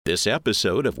This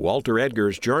episode of Walter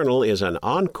Edgar's Journal is an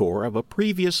encore of a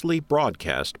previously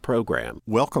broadcast program.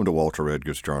 Welcome to Walter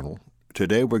Edgar's Journal.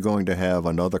 Today we're going to have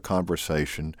another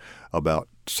conversation about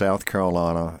South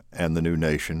Carolina and the new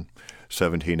nation,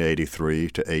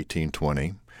 1783 to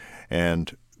 1820.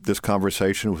 And this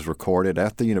conversation was recorded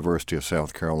at the University of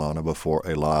South Carolina before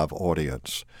a live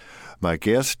audience. My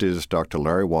guest is Dr.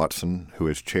 Larry Watson, who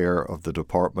is chair of the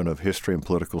Department of History and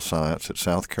Political Science at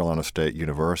South Carolina State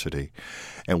University.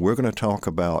 And we're going to talk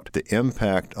about the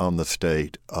impact on the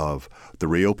state of the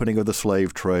reopening of the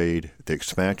slave trade, the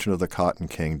expansion of the Cotton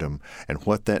Kingdom, and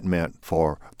what that meant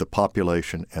for the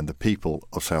population and the people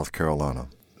of South Carolina.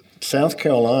 South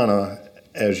Carolina,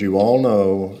 as you all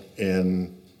know,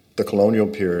 in the colonial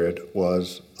period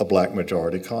was a black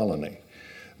majority colony.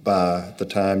 By the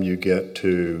time you get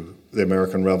to the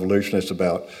American Revolution, it's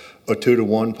about a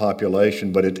 2-to-1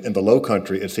 population, but in the Low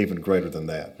Country, it's even greater than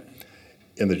that.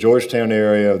 In the Georgetown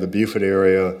area, the Beaufort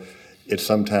area, it's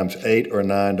sometimes 8 or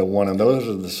 9-to-1, and those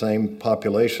are the same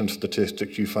population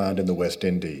statistics you find in the West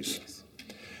Indies.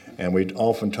 And we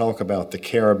often talk about the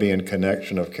Caribbean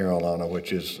connection of Carolina,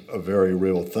 which is a very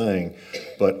real thing,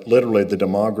 but literally the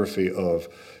demography of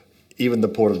even the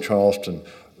Port of Charleston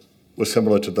was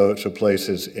similar to those of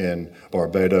places in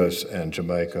Barbados and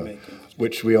Jamaica,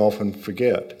 which we often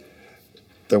forget.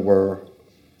 There were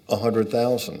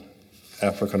 100,000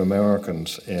 African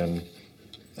Americans in,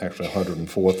 actually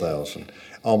 104,000,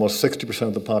 almost 60%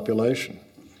 of the population.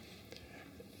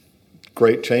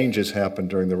 Great changes happened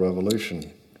during the Revolution.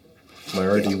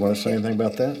 Larry, do you want to say anything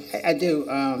about that? I do.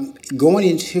 Going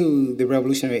into the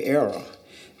Revolutionary era,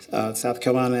 South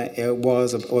Carolina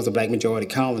was a black majority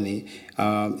colony,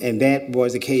 and that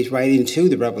was the case right into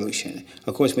the Revolution.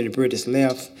 Of course, when the British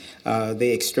left,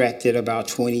 they extracted about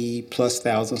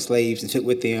 20,000+ slaves and took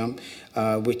with them,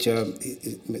 which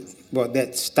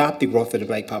that stopped the growth of the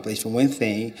black population for one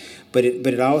thing, but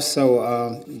it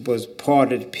also was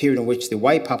part of the period in which the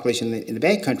white population in the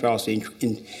backcountry also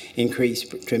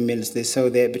increased tremendously, so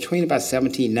that between about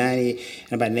 1790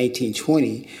 and about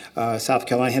 1920, South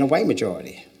Carolina had a white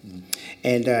majority.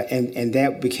 And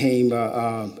that became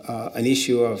an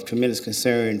issue of tremendous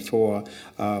concern for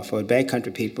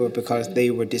backcountry people because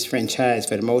they were disfranchised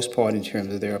for the most part in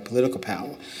terms of their political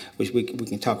power, which we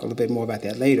can talk a little bit more about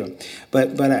that later.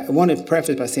 But I want to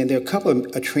preface by saying there are a couple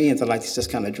of trends I'd like to just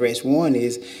kind of address. One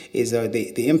is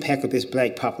the impact of this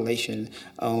black population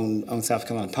on South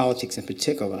Carolina politics in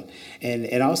particular,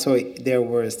 and also there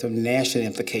were some national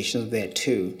implications of that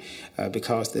too,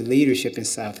 because the leadership in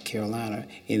South Carolina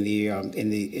during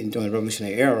the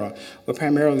Revolutionary era were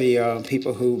primarily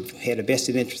people who had a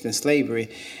vested interest in slavery,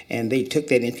 and they took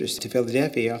that interest to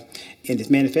Philadelphia, and it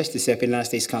manifested itself in the United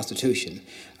States Constitution.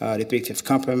 The Three-Fifths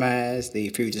Compromise, the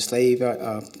fugitive slave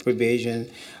provision,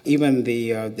 even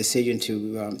the decision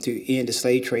to end the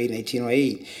slave trade in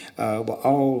 1808 were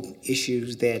all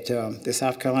issues that the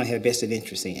South Carolina had a vested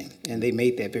interest in, and they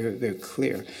made that very, very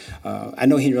clear. I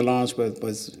know Henry Laurens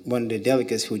was one of the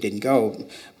delegates who didn't go,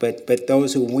 but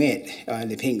those who went,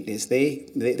 the Pinckneys,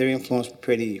 their influence was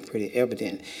pretty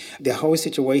evident. The whole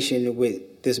situation with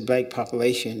this black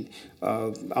population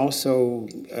also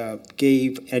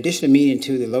gave an additional meaning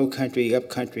to the low country, up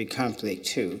country conflict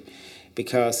too,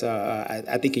 because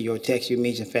I think in your text you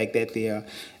mentioned the fact that the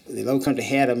low country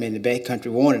had them and the back country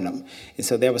wanted them, and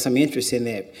so there was some interest in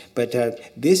that. But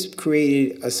this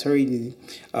created a certain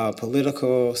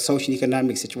political, social,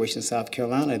 economic situation in South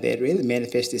Carolina that really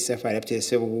manifested itself right up to the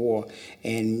Civil War,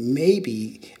 and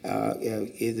maybe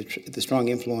is the strong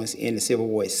influence in the Civil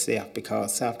War itself,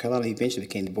 because South Carolina eventually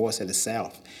became the voice of the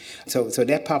South. So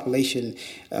that population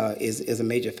is a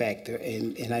major factor,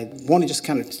 and I want to just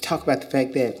kind of talk about the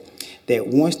fact that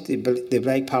once the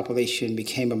black population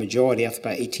became a majority after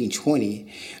about 1820,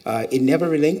 it never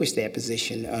relinquished that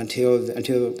position until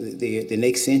the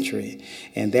next century,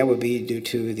 and that would be due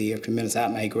to the tremendous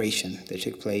outmigration that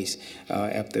took place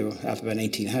after about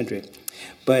 1800.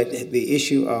 But the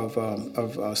issue of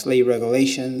slave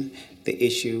regulation, the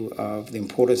issue of the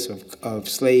importance of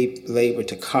slave labor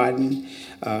to cotton,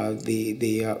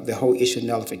 the whole issue of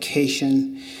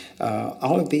nullification,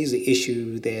 all of these are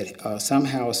issues that are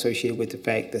somehow associated with the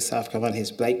fact that South Carolina has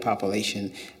a black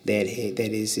population that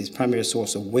is its primary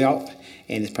source of wealth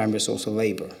and its primary source of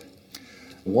labor.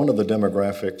 One of the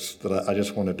demographics that I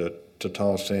just wanted to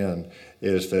toss in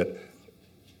is that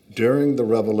during the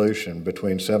Revolution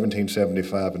between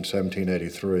 1775 and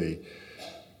 1783,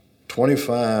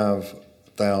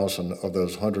 25,000 of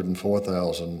those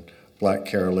 104,000 black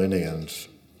Carolinians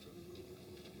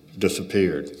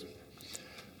disappeared.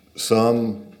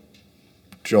 Some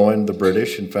joined the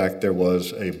British. In fact, there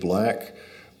was a black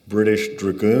British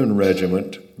Dragoon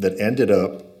Regiment that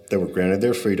they were granted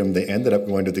their freedom. They ended up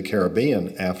going to the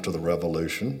Caribbean after the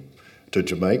Revolution, to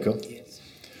Jamaica. Yes.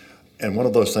 And one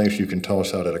of those things you can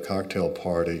toss out at a cocktail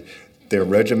party, their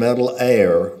regimental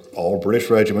air, all British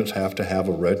regiments have to have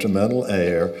a regimental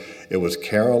air. It was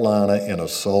Carolina in a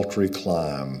sultry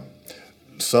clime.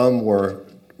 Some were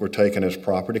taken as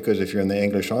property because if you're in the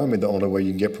English Army, the only way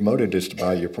you can get promoted is to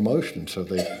buy your promotion. So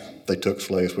they took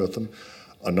slaves with them.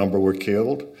 A number were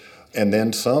killed. And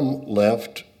then some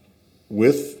left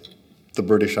with the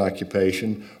British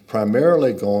occupation,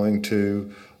 primarily going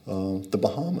to the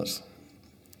Bahamas.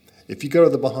 If you go to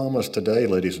the Bahamas today,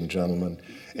 ladies and gentlemen,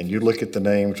 and you look at the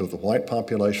names of the white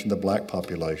population, the black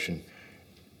population,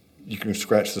 you can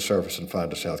scratch the surface and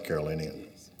find a South Carolinian,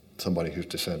 somebody who's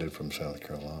descended from South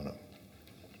Carolina.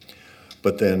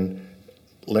 But then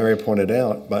Larry pointed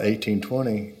out, by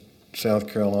 1820, South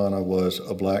Carolina was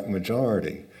a black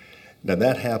majority. Now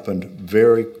that happened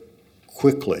very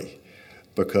quickly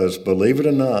because, believe it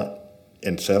or not,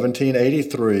 in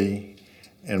 1783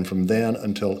 and from then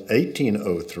until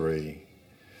 1803,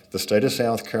 the state of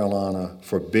South Carolina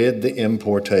forbid the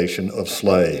importation of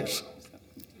slaves.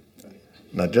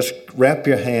 Now just wrap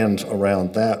your hands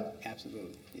around that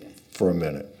for a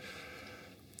minute.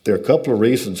 There are a couple of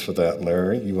reasons for that,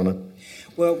 Larry. You want to?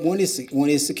 Well, one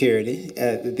is security.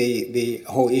 The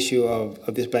whole issue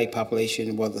of this black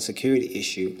population was a security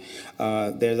issue.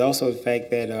 There's also the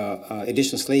fact that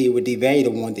additional slavery would devalue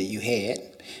the one that you had.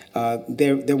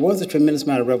 There was a tremendous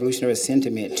amount of revolutionary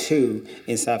sentiment, too,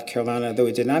 in South Carolina, though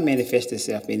it did not manifest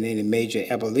itself in any major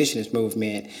abolitionist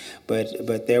movement.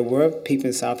 But there were people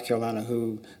in South Carolina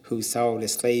who saw that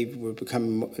slaves were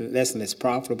becoming less and less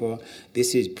profitable.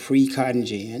 This is pre-cotton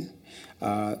gin.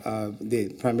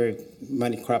 The primary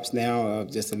money crops now are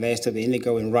just the last of the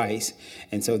indigo and rice,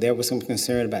 and so there was some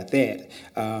concern about that.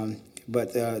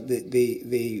 But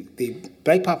the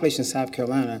black population in South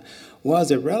Carolina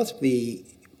was a relatively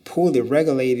poorly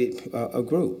regulated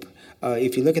group.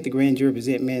 If you look at the grand jury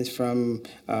presentments from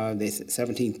the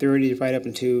 1730s right up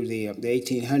into the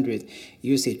 1800s,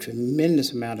 you see a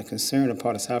tremendous amount of concern on the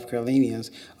part of South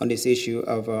Carolinians on this issue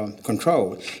of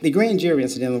control. The grand jury,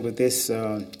 incidentally, with this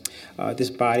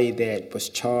body that was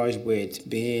charged with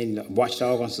being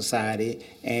watchdog on society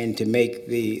and to make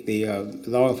the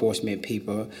law enforcement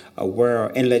people aware,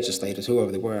 and legislators,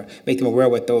 whoever they were, make them aware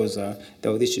of what those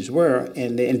issues were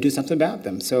and do something about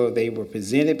them. So they were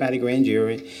presented by the grand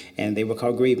jury, and they were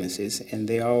called grievances, and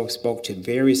they all spoke to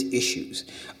various issues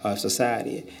of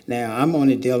society. Now, I'm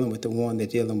only dealing with the one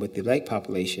that's dealing with the black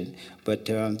population, but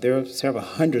there are several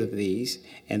hundred of these,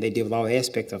 and they deal with all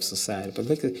aspects of society. But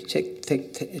look at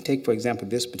take for example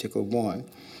this particular one,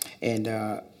 and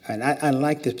I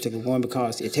like this particular one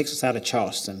because it takes us out of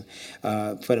Charleston.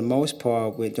 For the most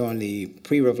part, during the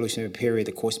pre-revolutionary period,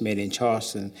 the courts met in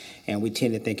Charleston, and we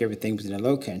tend to think everything was in the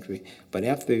Low Country. But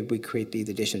after we create these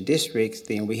additional districts,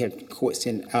 then we have courts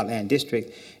in outlying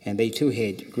districts, and they too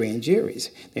had grand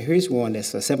juries. Now here's one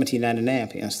that's 1799,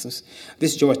 for instance.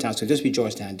 This is Georgetown, so this would be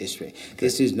Georgetown District. Okay.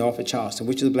 This is north of Charleston,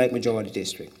 which is a black majority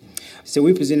district. So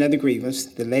we present another grievance.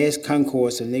 The last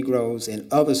concourse of Negroes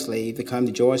and other slaves that come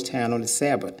to Georgetown on the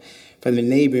Sabbath from the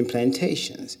neighboring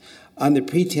plantations, under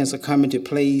pretense of coming to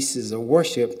places of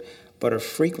worship, but are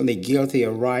frequently guilty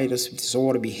of riotous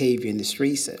disorderly behavior in the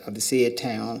streets of the said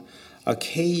town,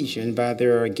 occasioned by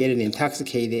their getting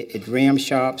intoxicated at dram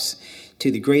shops,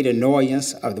 to the great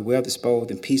annoyance of the well-disposed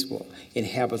and peaceful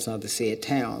inhabitants of the said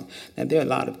town. Now, there are a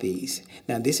lot of these.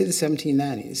 Now, this is the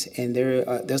 1790s, and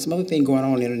there's some other thing going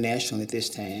on internationally at this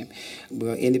time.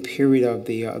 We're in the period of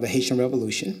the Haitian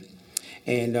Revolution,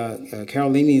 and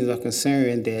Carolinians are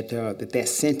concerned that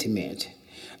sentiment,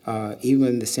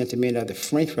 even the sentiment of the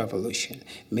French Revolution,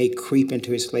 may creep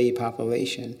into its slave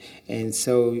population. And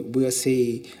so we'll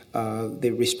see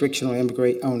the restriction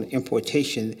on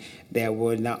importation that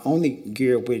would not only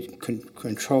gear with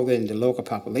controlling the local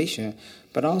population,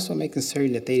 but also making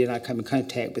certain that they did not come in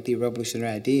contact with the revolutionary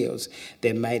ideals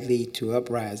that might lead to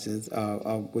uprisings,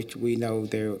 of which we know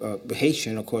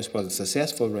Haitian, of course, was a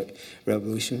successful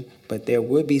revolution, but there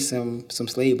would be some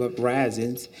slave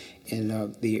uprisings in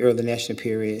the early national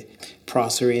period,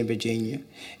 Prosser in Virginia,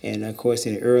 and of course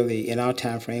in our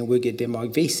time frame we'll get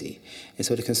Denmark Vesey. And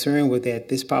so the concern was that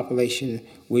this population,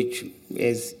 which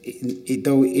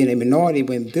though in a minority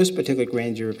when this particular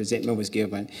grand jury presentment was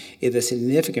given, is a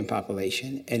significant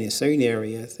population, and in certain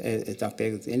areas, as Dr.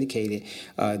 Eggers indicated,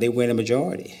 they were in a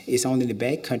majority. It's only in the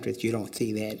back country that you don't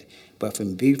see that. But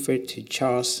from Beaufort to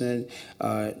Charleston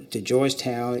to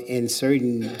Georgetown, in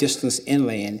certain distance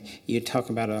inland, you're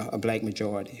talking about a black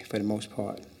majority for the most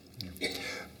part.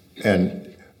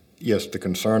 And yes, the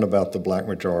concern about the black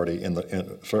majority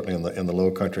certainly in the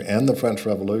Low Country and the French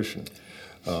Revolution.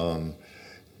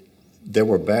 There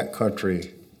were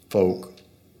backcountry folk,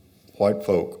 white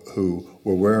folk, who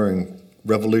were wearing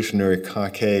revolutionary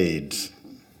cockades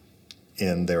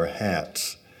in their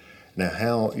hats. Now,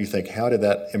 how did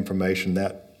that information,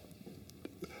 that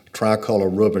tricolor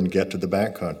ribbon, get to the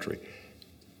backcountry?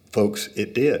 Folks,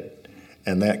 it did.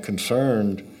 And that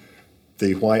concerned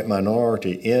the white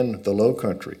minority in the Low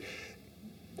Country.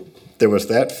 There was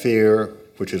that fear,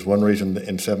 which is one reason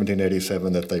in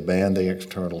 1787 that they banned the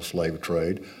external slave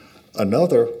trade.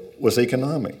 Another was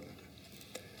economic.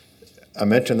 I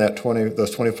mentioned that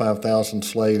those 25,000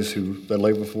 slaves the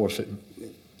labor force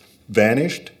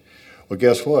vanished. Well,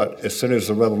 guess what? As soon as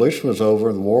the revolution was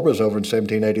over, the war was over in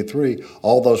 1783,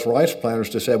 all those rice planters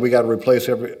decided we got to replace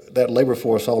that labor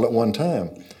force all at one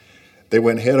time. They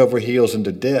went head over heels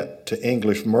into debt to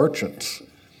English merchants.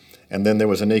 And then there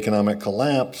was an economic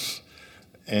collapse,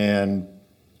 and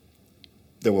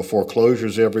there were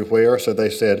foreclosures everywhere. So they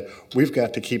said, we've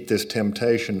got to keep this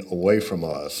temptation away from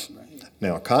us.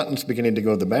 Now, cotton's beginning to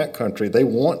go to the backcountry. They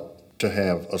want to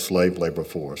have a slave labor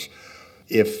force.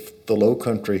 If the Low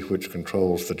Country, which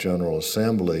controls the General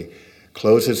Assembly,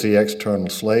 closes the external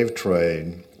slave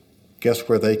trade, guess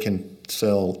where they can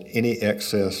sell any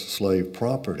excess slave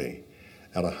property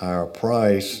at a higher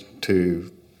price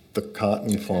to the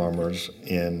cotton farmers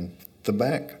in the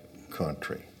back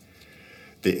country.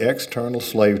 The external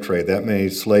slave trade, that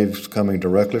means slaves coming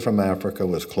directly from Africa,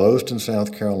 was closed in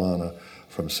South Carolina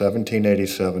from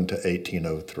 1787 to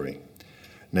 1803.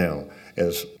 Now,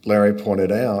 as Larry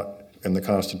pointed out, in the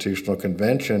Constitutional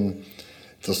Convention,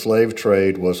 the slave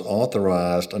trade was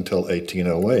authorized until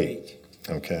 1808,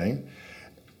 okay?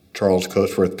 Charles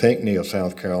Cotesworth Pinckney of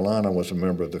South Carolina was a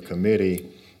member of the committee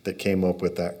that came up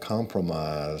with that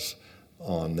compromise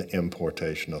on the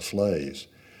importation of slaves.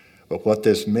 But what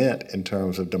this meant in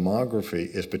terms of demography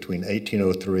is between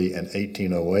 1803 and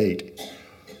 1808,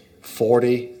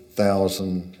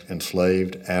 40,000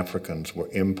 enslaved Africans were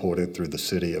imported through the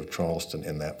city of Charleston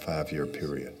in that 5-year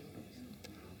period.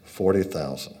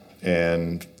 40,000.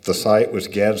 And the site was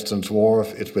Gadsden's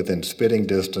Wharf. It's within spitting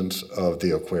distance of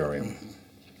the aquarium.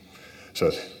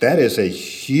 So that is a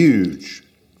huge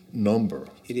number.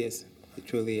 It is. It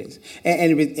truly is.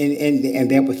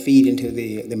 And that would feed into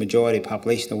the majority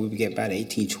population that we would get by the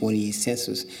 1820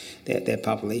 census, that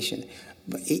population.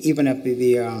 But even after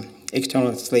the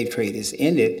external slave trade is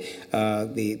ended,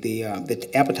 the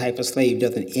appetite for slave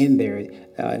doesn't end there.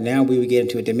 Now we would get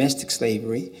into a domestic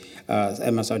slavery,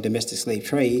 domestic slave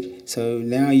trade. So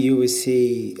now you would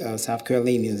see South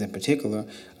Carolinians in particular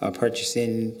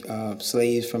purchasing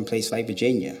slaves from places like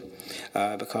Virginia.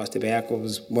 Because tobacco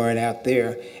was wearing out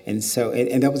there, and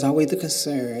that was always the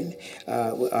concern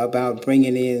about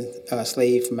bringing in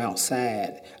slaves from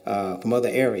outside, from other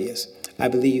areas. I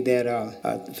believe that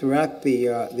throughout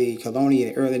the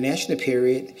colonial, early national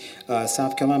period,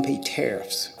 South Carolina paid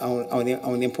tariffs on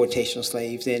the importation of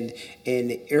slaves, and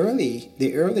the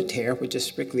early tariff was just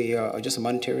strictly just a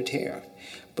monetary tariff.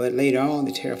 But later on,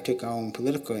 the tariff took on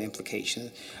political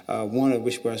implications, one of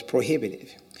which was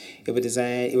prohibitive.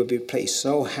 It would be placed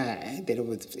so high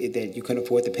that you couldn't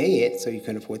afford to pay it, so you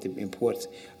couldn't afford to import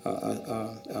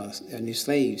new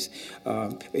slaves.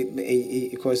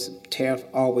 Of course, tariff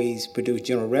always produced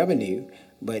general revenue,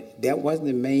 but that wasn't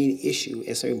the main issue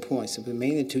at certain points. It was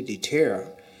mainly to deter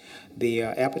the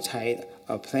appetite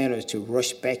of planters to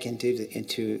rush back into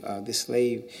the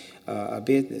slave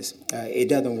business. It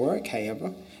doesn't work,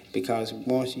 however, because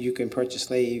once you can purchase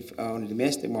slave on the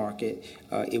domestic market,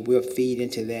 it will feed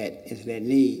into that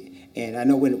need. And I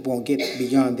know we won't get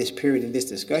beyond this period in this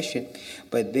discussion,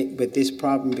 but this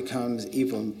problem becomes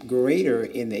even greater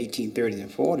in the 1830s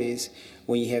and 40s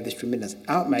when you have this tremendous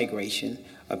outmigration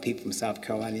of people from South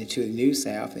Carolina into the New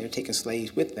South, and they're taking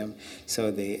slaves with them.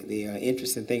 So the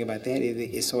interesting thing about that is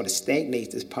it sort of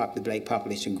stagnates the black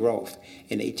population growth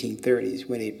in the 1830s,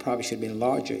 when it probably should have been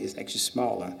larger. It's actually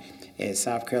smaller, as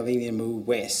South Carolinians moved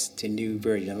west to New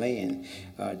Virgin land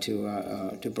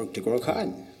to grow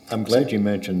cotton. I'm glad you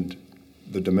mentioned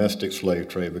the domestic slave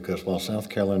trade, because while South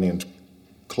Carolinians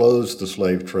closed the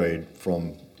slave trade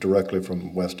directly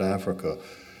from West Africa,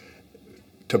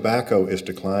 tobacco is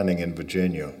declining in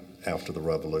Virginia after the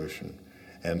Revolution.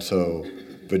 And so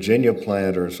Virginia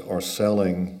planters are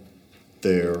selling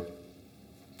their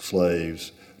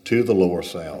slaves to the Lower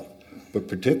South, but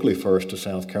particularly first to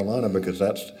South Carolina, because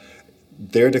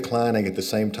they're declining at the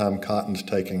same time cotton's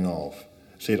taking off.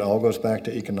 See, it all goes back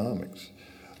to economics.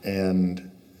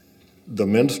 And the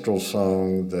minstrel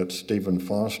song that Stephen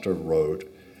Foster wrote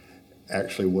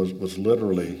actually was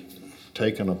literally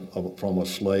taken from a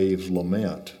slave's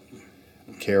lament,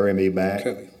 "Carry me back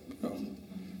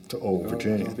to old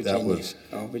Virginia." That was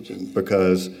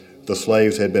because the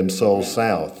slaves had been sold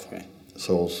south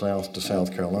to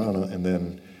South Carolina, and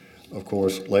then, of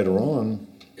course, later on,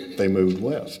 they moved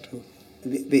west.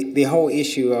 The whole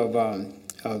issue of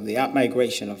the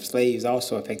outmigration of slaves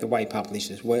also affected the white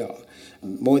population as well.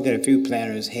 More than a few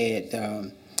planters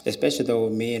had, especially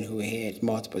those men who had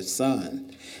multiple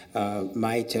sons,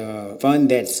 might fund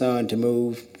that son to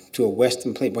move to a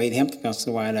western place. Wade Hampton wants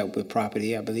to wind up with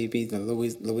property. I believe he's in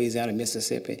Louisiana,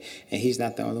 Mississippi, and he's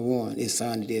not the only one. His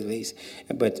son did at least.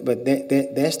 But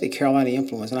that's the Carolina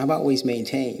influence. And I've always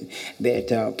maintained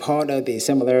that part of the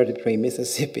similarity between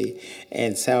Mississippi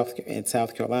and South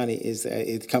Carolina is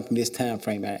come from this time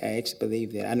frame. I actually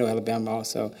believe that. I know Alabama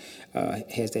also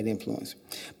has that influence.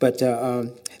 But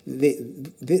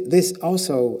this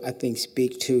also, I think,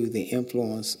 speaks to the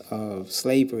influence of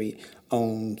slavery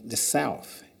on the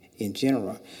South in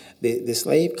general. The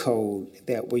slave code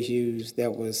that was used,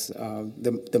 that was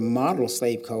the model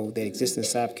slave code that exists in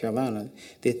South Carolina,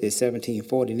 the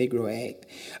 1740 Negro Act,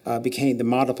 became the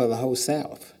model for the whole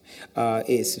South.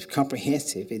 It's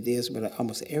comprehensive. It deals with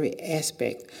almost every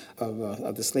aspect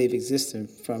of the slave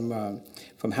existence, from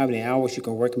how many hours you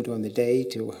can work him during the day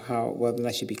to whether or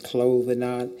not he should be clothed or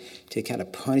not, to the kind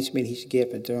of punishment he should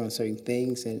get for doing certain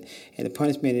things. And the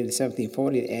punishment in the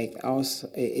 1740 Act also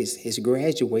is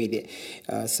graduated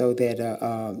so that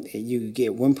you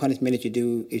get one punishment if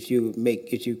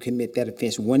you commit that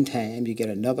offense one time. You get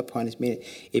another punishment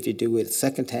if you do it a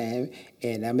second time.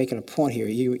 And I'm making a point here.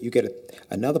 You get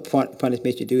another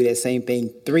punishment. You do that same thing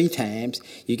 3 times.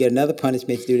 You get another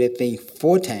punishment. You do that thing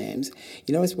 4 times.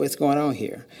 You know what's going on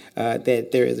here?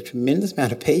 That there is a tremendous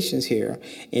amount of patience here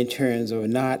in terms of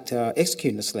not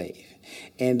executing a slave.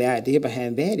 And the idea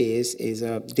behind that is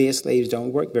dead slaves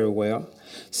don't work very well.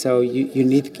 So you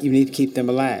need to keep them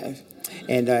alive.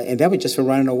 And that was just for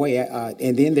running away.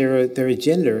 And then there are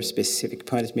gender-specific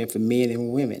punishment for men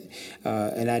and women,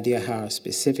 an idea how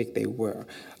specific they were.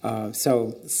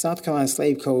 So South Carolina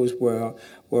slave codes were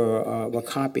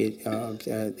copied,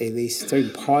 at least certain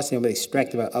parts of them were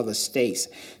extracted by other states.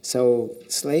 So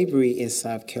slavery in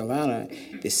South Carolina,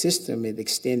 the system is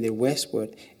extended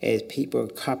westward as people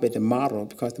copied the model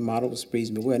because the model was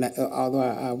reasonably well. And although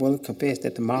I will confess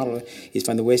that the model is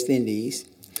from the West Indies,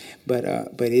 but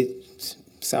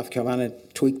South Carolina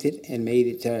tweaked it and made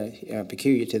it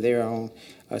peculiar to their own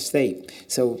state.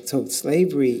 So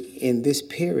slavery in this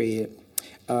period,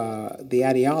 the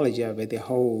ideology of it, the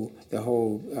whole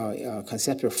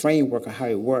conceptual framework of how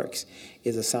it works,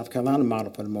 is a South Carolina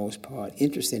model for the most part.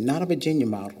 Interesting, not a Virginia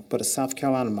model, but a South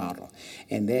Carolina model,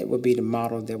 and that would be the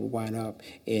model that would wind up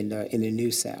in the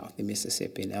New South, in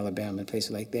Mississippi and Alabama and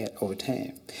places like that over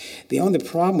time. The only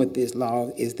problem with this law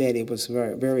is that it was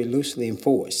very, very loosely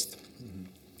enforced.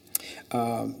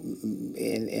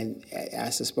 And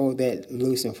I suppose that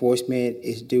loose enforcement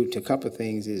is due to a couple of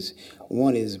things.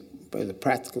 One is the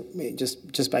practical,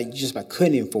 just by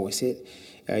couldn't enforce it,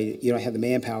 you don't have the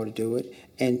manpower to do it.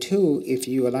 And 2, if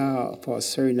you allow for a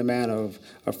certain amount of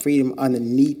freedom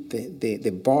underneath the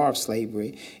bar of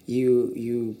slavery,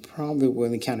 you probably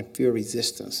will encounter fewer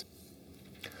resistance.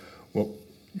 Well,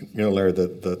 Larry,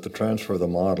 the transfer of the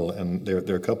model, and there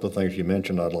are a couple of things you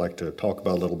mentioned I'd like to talk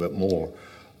about a little bit more.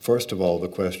 First of all, the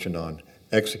question on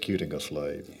executing a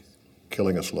slave,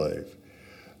 killing a slave.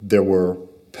 There were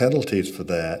penalties for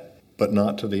that, but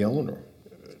not to the owner.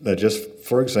 Now, just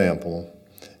for example,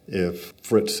 if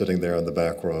Fritz sitting there in the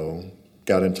back row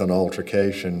got into an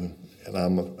altercation and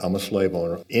I'm a slave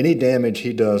owner, any damage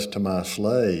he does to my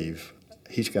slave,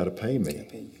 he's got to pay me.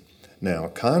 Now,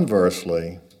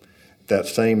 conversely, that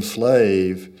same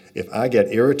slave, if I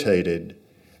get irritated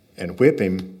and whip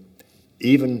him,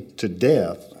 even to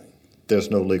death, there's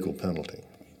no legal penalty.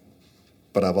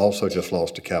 But I've also just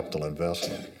lost a capital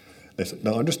investment. They said,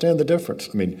 now understand the difference.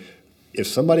 I mean, if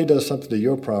somebody does something to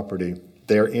your property,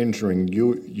 they're injuring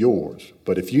yours.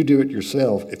 But if you do it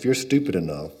yourself, if you're stupid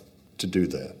enough to do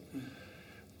that,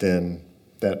 then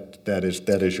that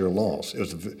is your loss.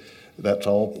 That's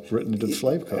all written into the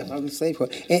slave code. That's all the slave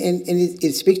code. And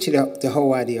it speaks to the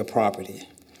whole idea of property.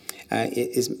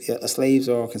 Slaves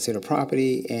are considered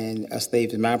property, and a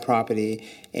slave is my property,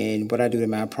 and what I do to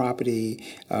my property,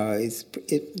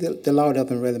 the law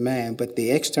doesn't really mind, but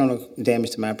the external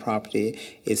damage to my property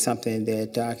is something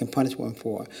that I can punish one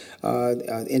for.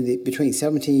 Between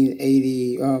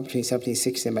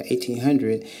 1760 and about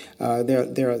 1800,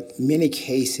 there are many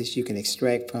cases you can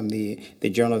extract from the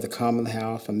Journal of the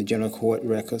Commonwealth, from the General Court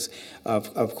records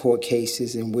of court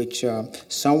cases in which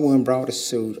someone brought a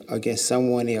suit against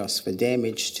someone else for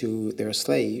damage to their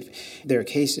slave. There are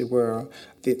cases where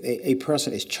a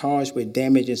person is charged with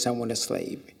damaging someone, a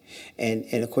slave. And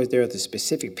of course, there is a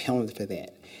specific penalty for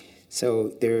that. So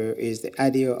there is the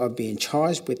idea of being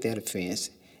charged with that offense,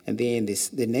 and then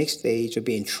the next stage of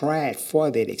being tried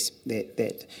for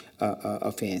that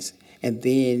offense. And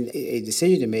then a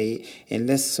decision is made, and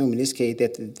let's assume in this case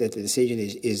that the decision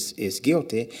is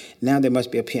guilty. Now there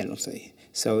must be a penalty.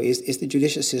 So it's the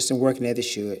judicial system working as it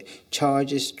should.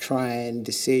 Charges, trying,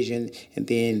 decision, and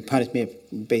then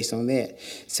punishment based on that.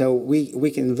 So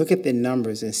we can look at the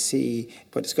numbers and see,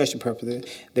 for discussion purposes,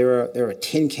 there are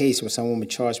 10 cases where someone was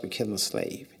charged with killing a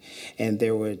slave. And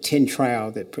there were 10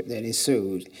 trials that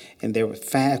ensued, and there were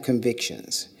 5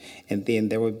 convictions. And then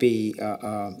there would be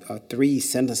 3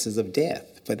 sentences of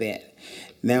death for that.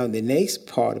 Now, the next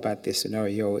part about this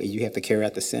scenario is you have to carry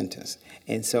out the sentence.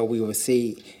 And so we will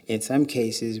see in some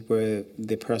cases where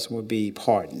the person will be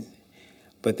pardoned,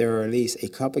 but there are at least a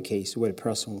couple of cases where the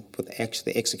person was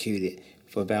actually executed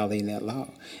for violating that law.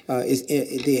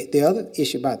 The other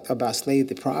issue about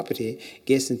slavery property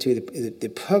gets into the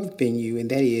public venue, and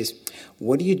that is,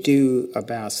 what do you do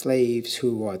about slaves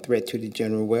who are a threat to the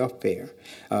general welfare?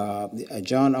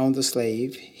 John owns a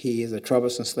slave. He is a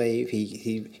troublesome slave.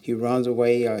 He runs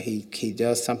away, or he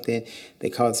does something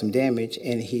that causes some damage,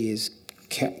 and he is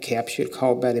captured,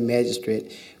 called by the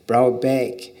magistrate, brought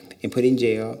back, and put in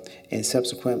jail, and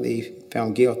subsequently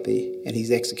found guilty, and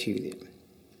he's executed.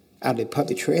 Out of the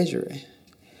public treasury,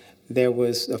 there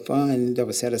was a fund that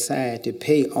was set aside to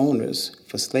pay owners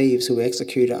for slaves who were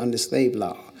executed under slave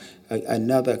law,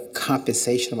 another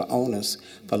compensation of owners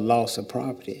for loss of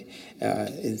property.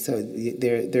 And so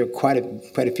there are quite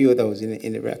a few of those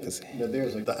in the records. Now,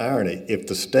 there's the irony. If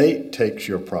the state takes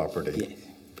your property, yes,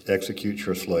 executes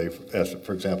your slave, as,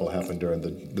 for example, happened during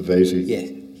the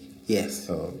Vesey yes.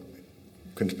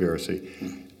 Conspiracy,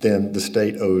 then the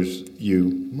state owes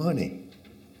you money.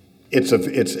 It's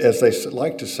as they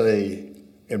like to say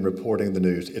in reporting the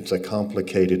news, it's a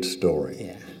complicated story.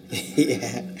 Yeah.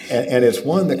 Yeah. And it's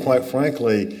one that, quite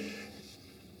frankly,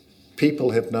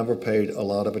 people have never paid a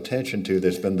lot of attention to.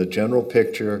 There's been the general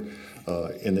picture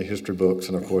in the history books,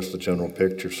 and of course the general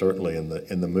picture certainly in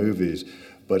the movies.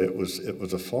 But it was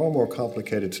a far more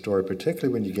complicated story,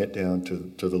 particularly when you get down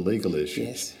to the legal issues.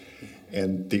 Yes.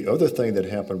 And the other thing that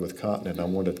happened with cotton, and I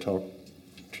want to talk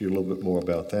to you a little bit more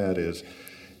about that, is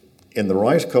in the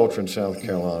rice culture in South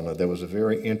Carolina, there was a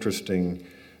very interesting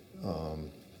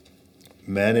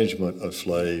management of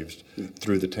slaves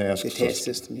through the task system. The task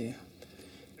system, yeah.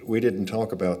 We didn't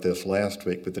talk about this last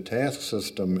week, but the task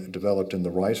system developed in the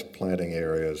rice planting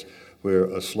areas where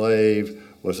a slave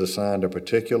was assigned a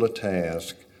particular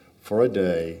task for a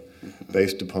day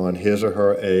based upon his or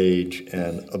her age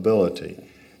and ability.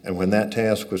 And when that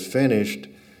task was finished,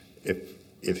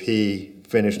 if he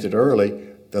finished it early,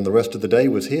 then the rest of the day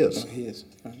was his.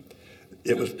 Right.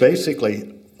 It was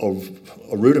basically a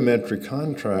rudimentary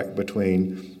contract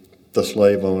between the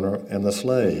slave owner and the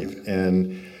slave.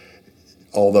 And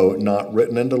although not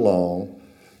written into law,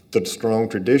 the strong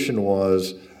tradition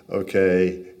was,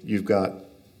 okay, you've got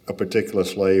a particular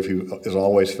slave who is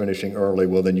always finishing early,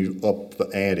 well, then you up the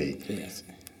ante. Yes.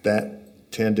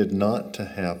 That tended not to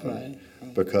happen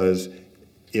Right. because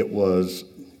it was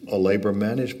a labor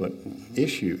management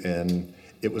issue, and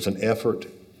it was an effort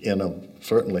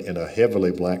certainly in a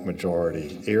heavily black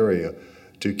majority area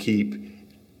to keep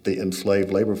the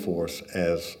enslaved labor force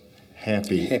as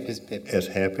happy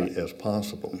as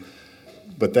possible.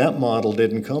 But that model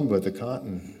didn't come with the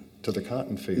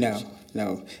cotton fields.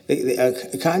 No.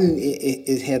 The cotton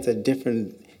it has a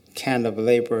different kind of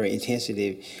labor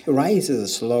intensity. Rice is a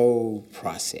slow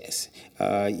process.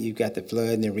 You've got the flood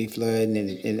and the reflood, and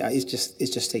it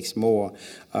just takes more.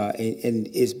 And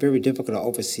it's very difficult to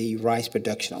oversee rice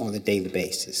production on a daily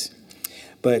basis.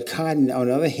 But cotton, on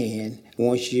the other hand,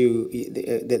 once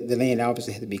the land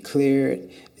obviously has to be cleared,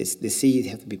 the seeds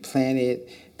have to be planted,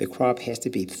 the crop has to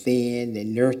be thinned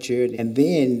and nurtured, and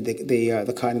then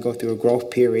the cotton goes through a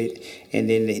growth period, and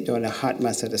then during the hot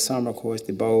months of the summer, of course,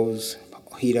 the bolls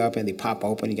heat up and they pop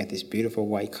open. You got this beautiful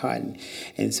white cotton,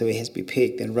 and so it has to be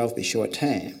picked in a relatively short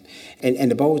time.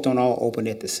 And the bolls don't all open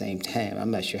at the same time.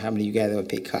 I'm not sure how many of you guys ever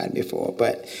picked cotton before,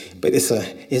 but it's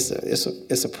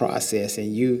a process,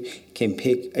 and you can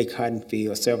pick a cotton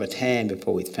field several times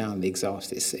before it's found to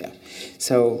exhaust itself.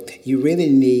 So you really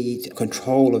need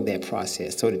control of that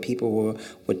process so that people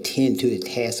will tend to the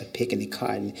task of picking the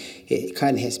cotton.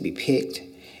 Cotton has to be picked,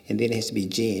 and then it has to be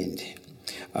ginned.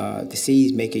 The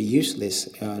seeds make it useless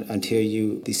until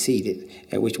you deseed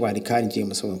it, which is why the cotton gin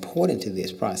was so important to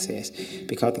this process,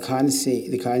 because the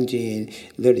cotton gin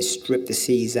literally stripped the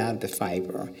seeds out of the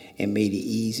fiber and made it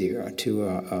easier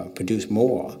to produce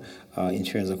more in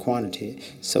terms of quantity.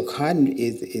 So cotton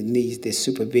it needs this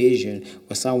supervision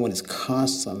where someone is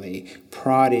constantly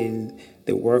prodding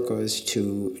the workers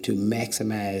to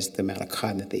maximize the amount of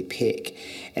cotton that they pick,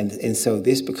 and so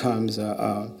this becomes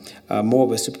a more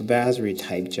of a supervisory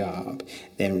type job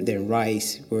than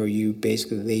rice, where you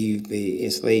basically leave the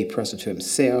enslaved person to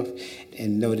himself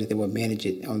and know that they will manage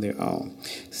it on their own.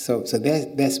 So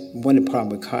that's one of the problem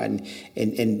with cotton,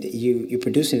 and you're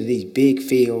producing these big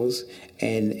fields.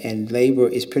 And labor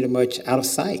is pretty much out of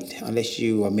sight unless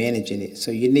you are managing it. So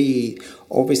you need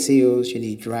overseers, you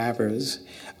need drivers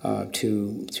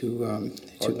to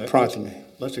approximate.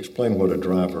 Let's explain what a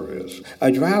driver is.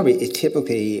 A driver is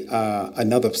typically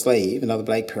another slave, another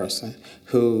black person,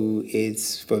 who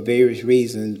is, for various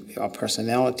reasons, or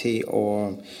personality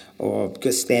or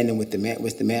good standing with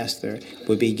the master,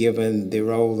 would be given the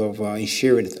role of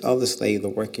ensuring that the other slaves are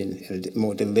working in a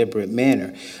more deliberate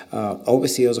manner.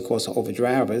 Overseers, of course, are over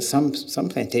drivers. Some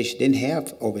plantations didn't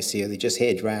have overseers; they just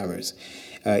had drivers.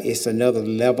 It's another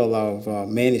level of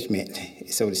management,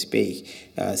 so to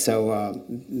speak. So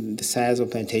the size of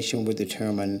a plantation would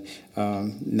determine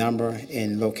number,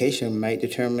 and location might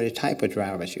determine the type of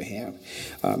drivers you have.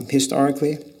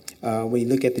 Historically, when you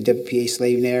look at the WPA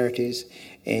slave narratives,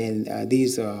 and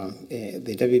these are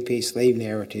the WPA slave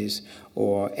narratives,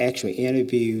 or actual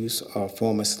interviews of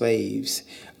former slaves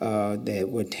that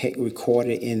were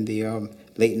recorded in the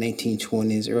late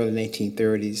 1920s, early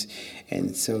 1930s.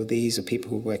 And so these are people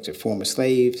who were actually former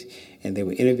slaves, and they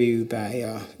were interviewed by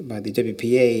the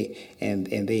WPA, and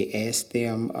they asked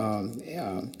them,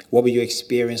 what were your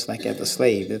experience like as a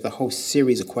slave? There's a whole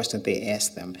series of questions they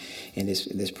asked them in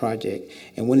this project.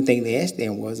 And one thing they asked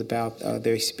them was about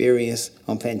their experience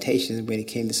on plantations when it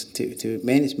came to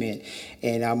management.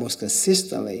 And almost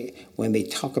consistently, when they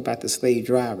talk about the slave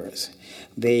drivers,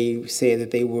 they said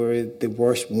that they were the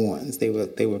worst ones. They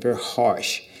were very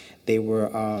harsh. They were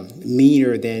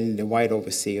meaner than the white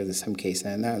overseers in some cases.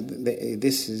 And now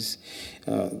this is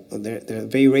there are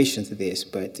variations of this,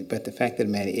 but the fact of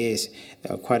the matter is,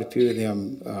 quite a few of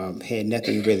them had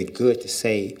nothing really good to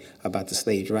say about the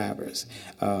slave drivers.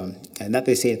 And not that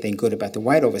they say anything good about the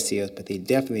white overseers, but they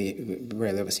definitely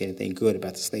rarely ever say anything good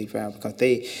about the slave drivers, because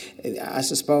I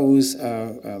suppose,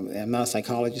 I'm not a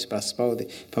psychologist, but I suppose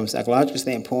that from a psychological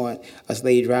standpoint, a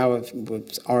slave driver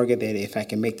would argue that if I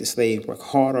can make the slave work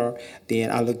harder,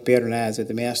 then I look better in the eyes of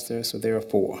the master, so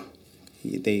therefore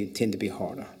they tend to be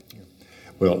harder.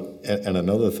 Well, and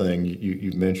another thing,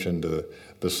 you mentioned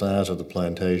the size of the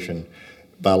plantation.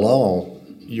 By law,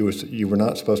 you were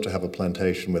not supposed to have a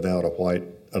plantation without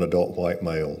an adult white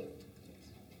male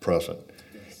present.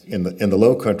 In the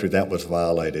Low Country, that was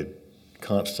violated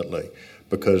constantly,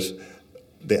 because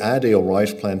the ideal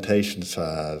rice plantation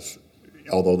size,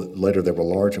 although later there were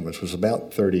larger ones, was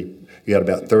about 30. You had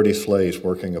about 30 slaves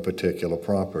working a particular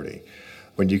property.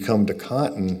 When you come to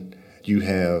cotton, you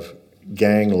have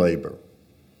gang labor.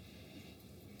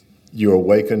 You're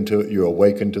awakened to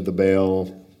the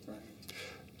bell.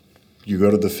 You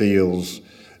go to the fields.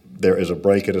 There is a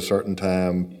break at a certain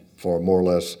time for more or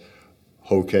less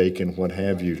hoe cake and what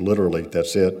have you. Literally,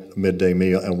 that's it, midday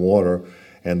meal and water,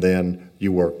 and then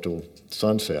you work till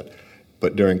sunset.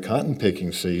 But during cotton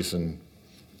picking season,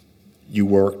 you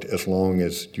worked as long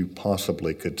as you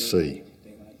possibly could see.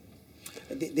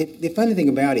 The funny thing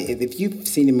about it is, if you've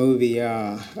seen the movie,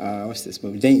 what's this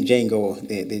movie? Django,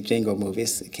 the Django movie.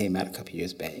 It came out a couple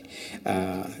years back,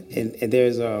 and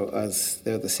there's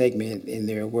a segment in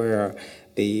there where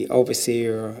the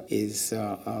overseer is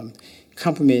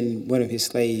complimenting one of his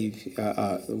slaves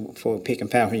for picking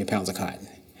 500 pounds of cotton.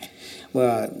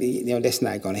 Well, that's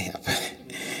not going to happen.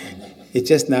 It's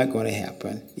just not going to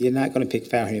happen. You're not going to pick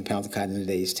 500 pounds of cotton in a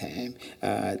day's time.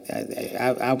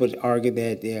 I would argue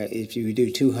that if you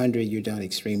do 200, you're done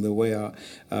extremely well.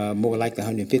 More like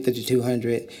 150 to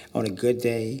 200 on a good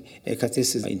day, because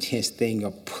this is an intense thing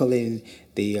of pulling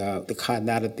the cotton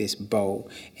out of this bowl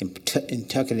and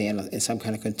tucking it in some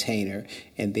kind of container,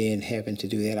 and then having to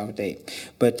do that all day.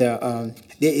 But I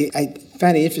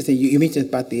find it interesting. You mentioned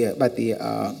about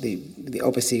the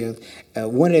overseers.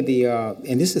 One of the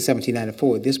and this is 1794.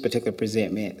 This particular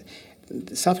presentment,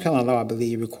 South Carolina law, I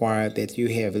believe, required that you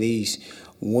have at least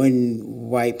one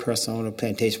white person on a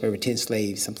plantation for every 10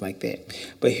 slaves, something like that.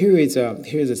 But here's a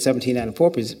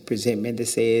 1794 presentment that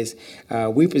says,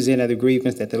 we present the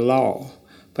grievance that the law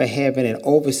for having an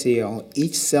overseer on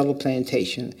each settler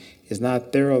plantation is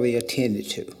not thoroughly attended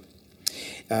to.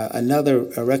 Another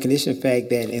recognition fact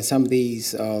that in some of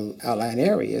these outlying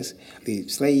areas, the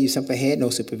slaves simply had no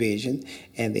supervision,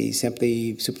 and they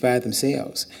simply supervised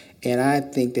themselves. And I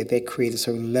think that created a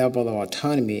certain level of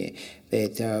autonomy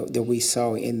that we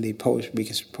saw in the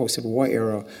post-Civil War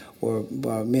era, where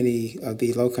many of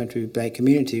the Low Country black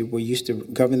community were used to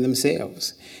govern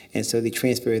themselves, and so they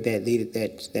transferred that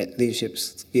leadership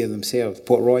skill themselves.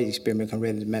 Port Royal experiment can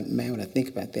really mind when I think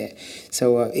about that.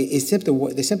 So there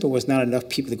simply was not enough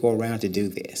people to go around to do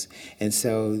this, and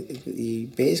so you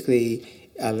basically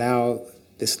allowed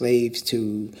the slaves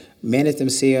to manage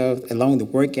themselves as long as the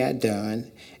work got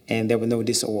done, and there was no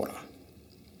disorder.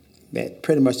 That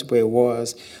pretty much the way it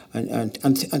was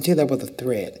until there was a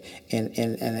threat.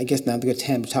 And I guess now's a good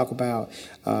time to talk about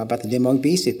the Democracy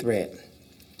Vesey threat,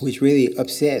 which really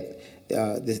upset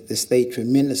the state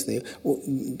tremendously.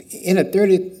 In a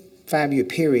 35-year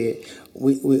period,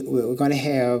 we're going to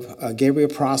have Gabriel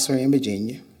Prosser in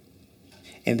Virginia,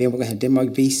 and then we're going to have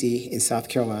Democracy Vesey in South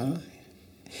Carolina,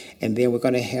 and then we're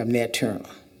going to have Nat Turner.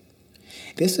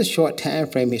 This is a short time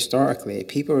frame historically.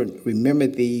 People remember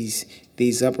these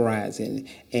uprisings,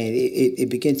 and it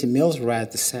began to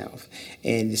militarize the South,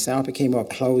 and the South became more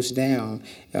closed down.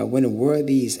 When were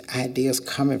these ideas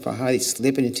coming from? How they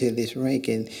slipping into this rank?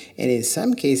 And in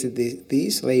some cases,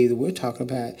 these slaves we're talking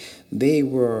about, they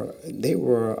were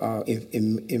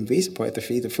invisible at the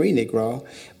free Negro.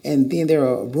 And then there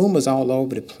are rumors all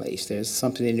over the place. There's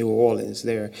something in New Orleans.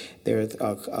 There's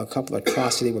a couple of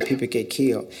atrocities where people get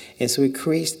killed, and so it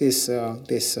creates this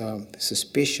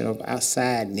suspicion of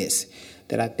outsideness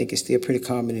that I think is still pretty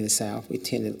common in the South. We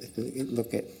tend to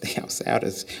look at the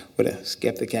outsiders with a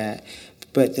skeptic eye.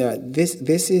 But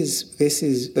this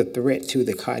is the threat to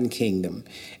the Cotton Kingdom,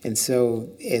 and so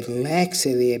it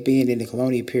laxity at being in the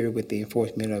colonial period with the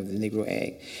enforcement of the Negro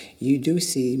Act, you do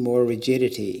see more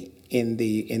rigidity in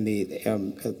the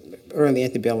early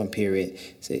antebellum period.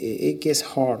 So it gets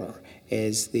harder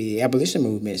as the abolition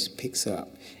movement picks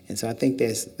up. And so I think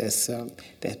that's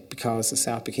because the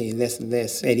South became less and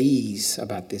less at ease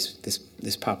about this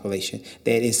population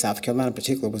that in South Carolina in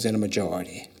particular was in a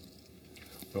majority.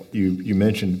 Well, you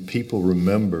mentioned people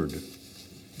remembered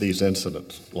these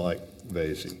incidents like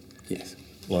Vesey, yes,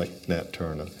 like Nat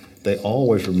Turner. They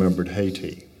always remembered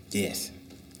Haiti. Yes.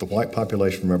 The white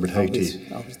population remembered Haiti.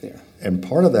 Always there. And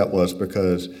part of that was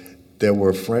because there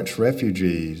were French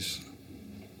refugees,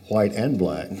 white and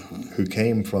black, who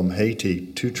came from Haiti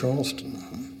to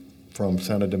Charleston from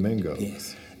Santo Domingo.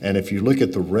 Yes. And if you look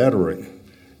at the rhetoric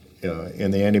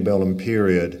in the antebellum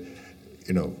period,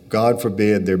 God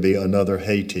forbid there be another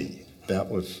Haiti. That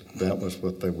was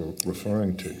what they were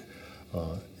referring to.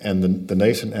 And the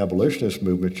nascent abolitionist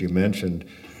movement you mentioned,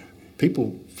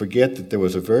 people forget that there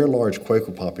was a very large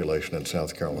Quaker population in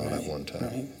South Carolina at one time.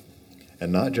 Right.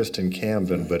 And not just in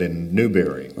Camden, but in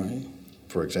Newberry. Right.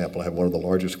 For example, I had one of the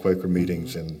largest Quaker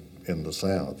meetings in the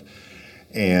South.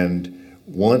 And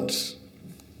once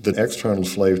the external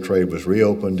slave trade was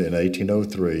reopened in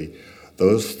 1803,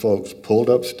 those folks pulled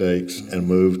up stakes and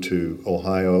moved to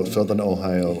Ohio, southern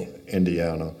Ohio,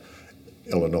 Indiana,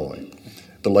 Illinois.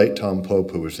 The late Tom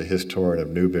Pope, who was the historian of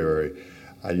Newberry,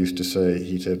 I used to say,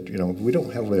 he said, we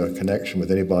don't have really a connection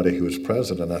with anybody who was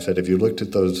president. I said, if you looked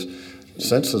at those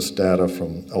census data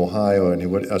from Ohio, and he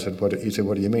said,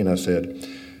 what do you mean? I said,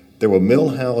 there were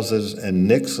Millhouses and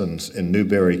Nixons in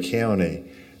Newberry County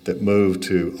that moved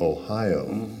to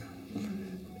Ohio.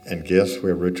 And guess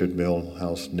where Richard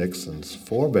Milhous Nixon's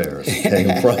forebears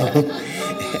came from?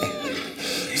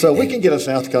 So we can get a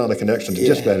South Carolina connection to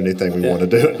just about anything we want to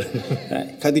do.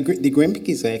 Because the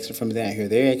Grimkes are actually from down here.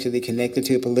 They're actually connected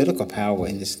to political power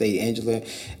in the state. Angela,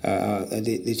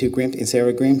 the two Grimke and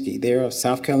Sarah Grimke, they're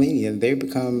South Carolinian. They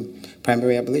become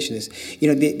primary abolitionists.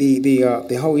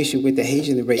 The whole issue with the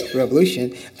Haitian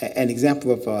Revolution, an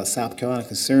example of South Carolina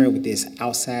concern with this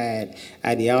outside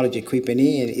ideology creeping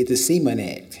in is the Seaman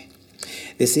Act.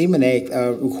 The Seaman Act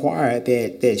required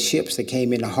that ships that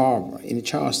came in the harbor in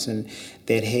Charleston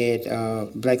that had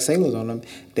black sailors on them,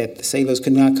 that the sailors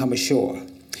could not come ashore.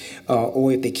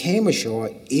 Or if they came ashore,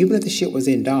 even if the ship was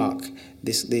in dock,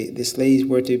 the slaves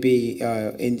were to be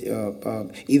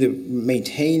either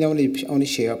maintained on the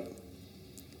ship,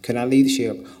 could not leave the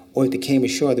ship, or if they came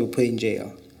ashore, they were put in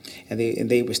jail. And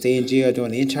they would stay in jail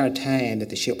during the entire time that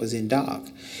the ship was in dock.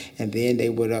 And then they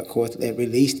would, of course,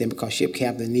 release them because ship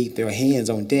captains need their hands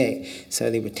on deck.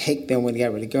 So they would take them when they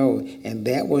got ready to go. And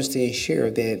that was to ensure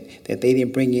that they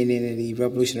didn't bring in any of the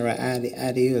revolutionary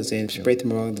ideas and spread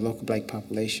them among the local black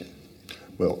population.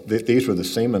 Well, these were the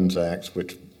Seamen's Acts,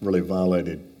 which really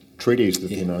violated treaties that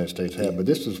the United States had. But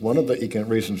this is one of the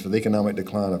reasons for the economic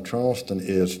decline of Charleston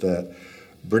is that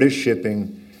British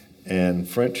shipping And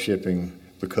French shipping,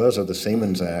 because of the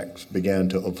Seamen's Acts, began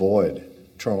to avoid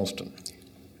Charleston.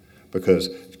 Because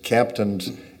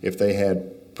captains, if they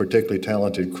had particularly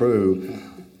talented crew,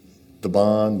 the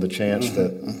bond, the chance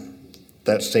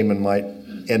that seaman might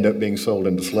end up being sold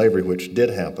into slavery, which did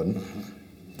happen,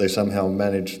 they somehow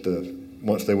managed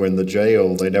once they were in the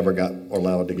jail, they never got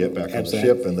allowed to get back on the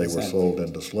ship, and they were sold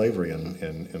into slavery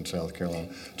in South Carolina.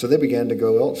 So they began to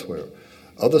go elsewhere.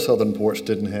 Other southern ports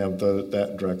didn't have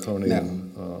that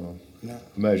draconian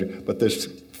measure. But this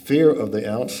fear of the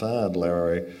outside,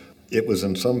 Larry, it was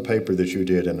in some paper that you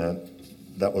did, and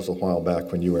that was a while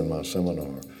back when you were in my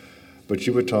seminar. But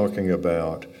you were talking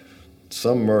about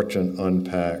some merchant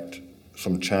unpacked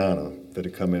some china that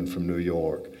had come in from New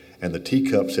York, and the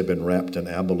teacups had been wrapped in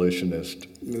abolitionist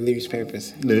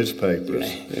newspapers.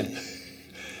 Yeah.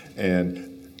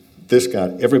 And this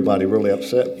got everybody really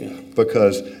upset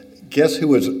because guess who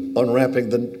was unwrapping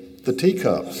the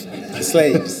teacups? The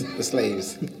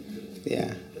slaves.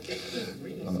 Yeah.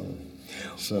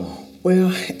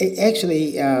 Well,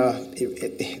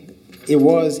 it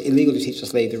was illegal to teach a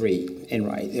slave to read and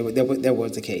write. That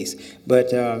was the case.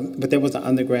 But there was an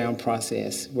underground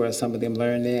process where some of them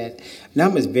learned that.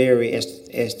 Numbers vary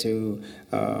as to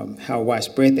how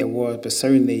widespread that was, but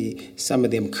certainly some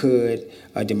of them could.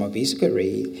 Demar Visa could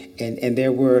read, and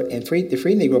there were the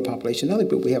free Negro population. Another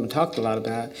group we haven't talked a lot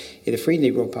about is the free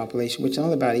Negro population, which is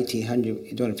only about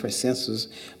 1,800 during the first census.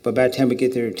 But by the time we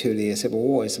get there to the Civil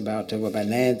War, it's about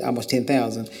almost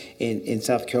 10,000 in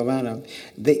South Carolina.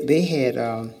 They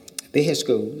had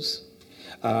schools.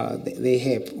 They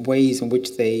had ways in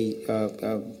which they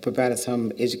provided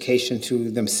some education to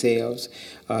themselves.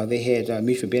 They had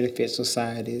mutual benefit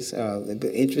societies.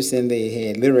 Interesting, they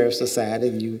had literary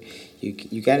society.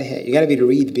 You got to be able to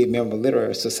read to be a member of a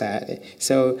literary society.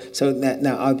 So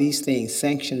now are these things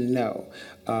sanctioned? No.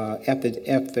 After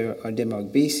Demar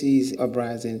Visa's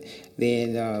uprising,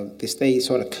 then the state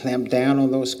sort of clamped down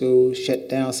on those schools, shut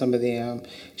down some of them,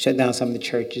 shut down some of the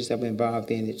churches that were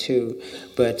involved in it too.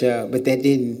 But that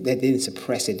didn't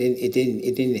suppress it. It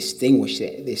didn't extinguish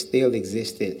it. They still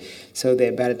existed. So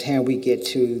that by the time we get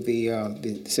to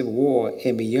the Civil War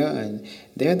and beyond,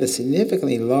 there's a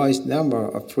significantly large number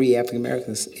of free African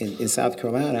Americans in South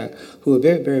Carolina who are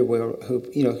very, very well, who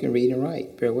can read and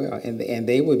write very well, and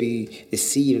they would be the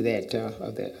seed of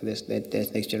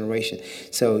that next generation.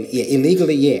 So yeah,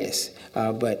 illegally, yes,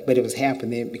 but it was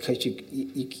happening because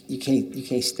you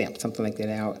can't stamp something like that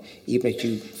out, even if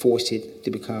you force it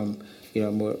to become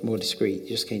more discreet. You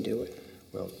just can't do it.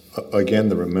 Well, again,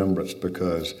 the remembrance,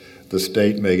 because the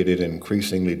state made it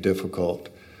increasingly difficult.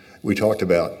 We talked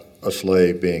about a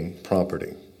slave being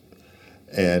property,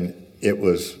 and it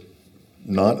was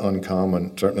not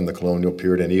uncommon, certainly in the colonial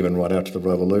period and even right after the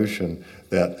Revolution,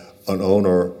 that an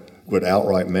owner would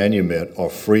outright manumit or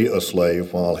free a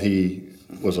slave while he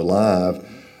was alive.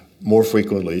 More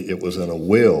frequently, it was in a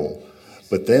will,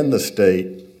 but then the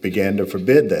state began to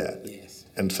forbid that. Yes.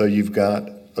 And so you've got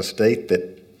a state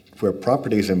where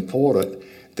property is important,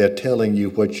 they're telling you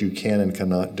what you can and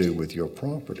cannot do with your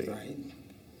property. Right.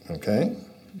 Okay?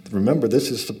 Remember,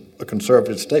 this is a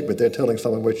conservative state, but they're telling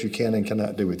someone what you can and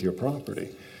cannot do with your property.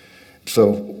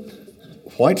 So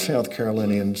white South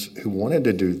Carolinians who wanted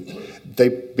to they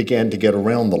began to get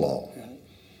around the law.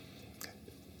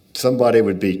 Somebody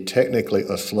would be technically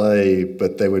a slave,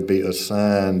 but they would be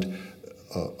assigned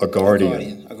a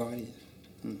guardian. A guardian.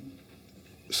 Mm-hmm.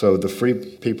 So the free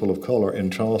people of color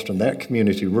in Charleston, that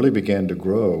community really began to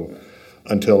grow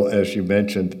until, as you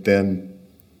mentioned, then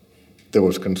there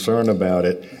was concern about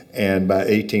it, and by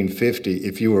 1850,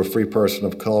 if you were a free person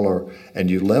of color and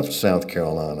you left South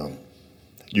Carolina,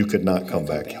 you could not come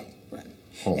back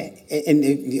home.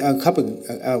 And a couple,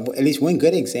 at least one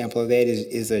good example of that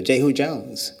is Jehu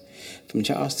Jones from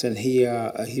Charleston. He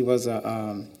was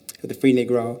a free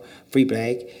Negro, free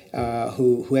black,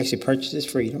 who actually purchased his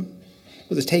freedom.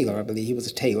 He was a tailor, I believe. He was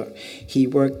a tailor. He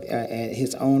worked.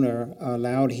 His owner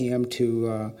allowed him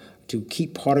to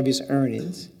keep part of his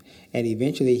earnings. And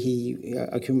eventually he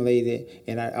accumulated,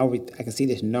 and I can see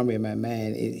this number in my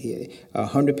mind,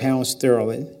 100 pounds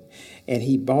sterling, and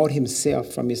he bought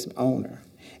himself from his owner.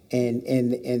 And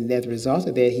as a result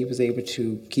of that, he was able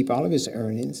to keep all of his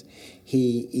earnings.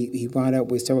 He wound up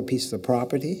with several pieces of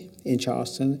property in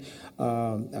Charleston.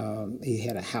 He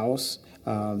had a house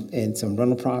and some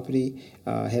rental property,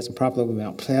 had some property over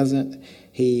Mount Pleasant.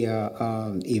 He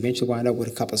eventually wound up with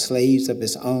a couple of slaves of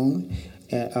his own,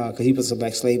 because he was a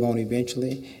black slave owner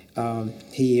eventually.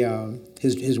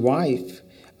 His wife,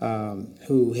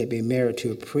 who had been married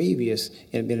to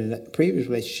been in a previous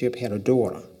relationship, had a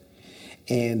daughter.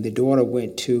 And the daughter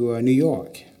went to New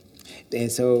York.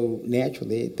 And so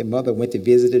naturally, the mother went to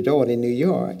visit the daughter in New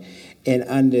York. And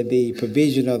under the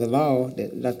provision of the law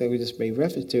that we just made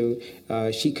reference to,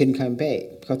 she couldn't come back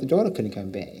because the daughter couldn't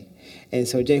come back. And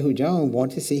so Jehu Jones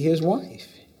wanted to see his wife.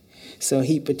 So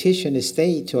he petitioned the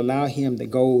state to allow him to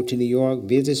go to New York,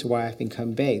 visit his wife, and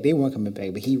come back. They weren't coming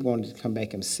back, but he wanted to come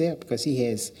back himself because he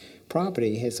has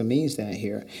property, he has some means down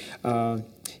here.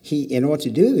 In order to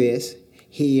do this,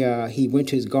 he went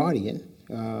to his guardian.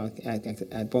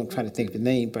 I won't try to think of the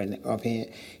name, but offhand,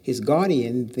 his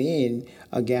guardian then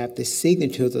got the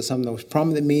signatures of some of those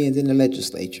prominent men in the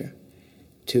legislature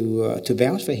to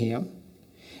vouch for him,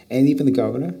 and even the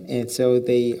governor. And so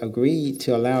they agreed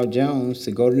to allow Jones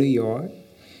to go to New York,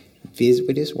 visit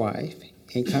with his wife,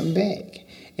 and come back.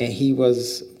 And he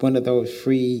was one of those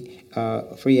free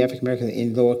African Americans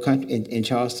in lower country in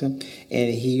Charleston,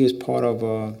 and he was part of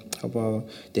a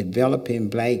developing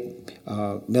black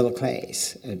middle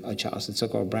class of Charleston,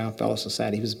 so-called Brown Fellow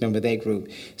Society. He was a member of that group.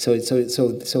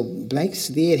 So blacks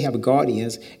did have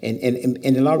guardians, and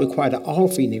the law required that all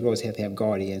free Negroes have to have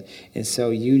guardians. And so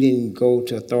you didn't go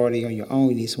to authority on your own;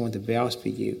 you need someone to vouch for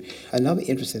you. Another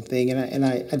interesting thing,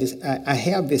 I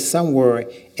have this somewhere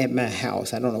at my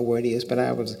house. I don't know where it is, but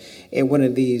I was at one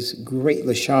of these great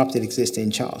little shops that exist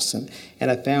in Charleston, and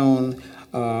I found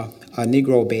a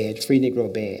Negro badge, free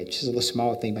Negro badge. It's a little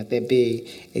small thing, about that big.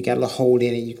 It got a little hole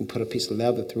in it. You can put a piece of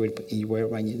leather through it, and you wear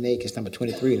it around your neck. It's number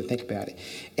 23 to think about it.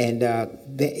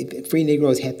 And free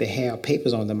Negroes have to have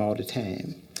papers on them all the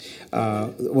time.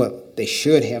 Well, they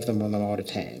should have them on them all the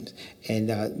time. And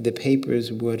the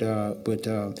papers would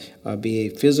be a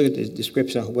physical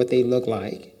description of what they look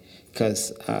like.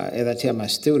 Because as I tell my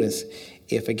students,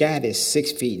 if a guy that's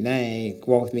 6'9"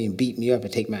 walk with me and beat me up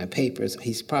and take my papers,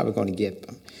 he's probably going to get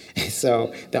them.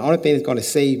 So the only thing that's going to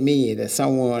save me is that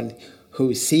someone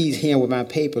who sees him with my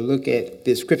paper look at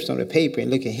the description on the paper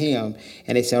and look at him,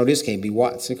 and they say, "Oh, this can't be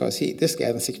Watson because this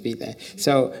guy's 6'9".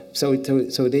 So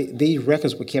these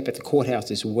records were kept at the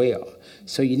courthouse as well.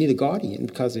 So you need a guardian,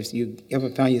 because if you ever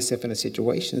find yourself in a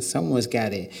situation, someone's got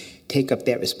to take up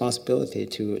that responsibility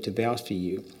to vouch for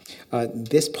you.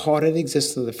 This part of the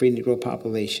existence of the free Negro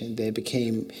population that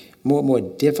became more and more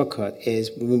difficult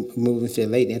as we moved into the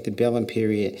late antebellum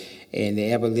period, and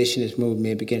the abolitionist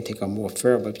movement began to take on more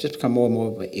fervor, but just become more and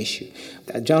more of an issue.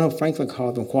 John Hope Franklin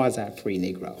called them quasi-free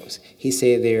Negroes. He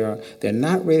said they're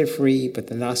not really free, but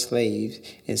they're not slaves,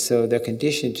 and so their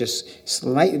condition just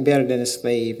slightly better than a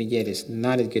slave, and yet it's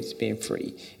not as good as being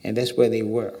free, and that's where they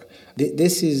were.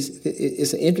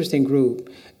 It's an interesting group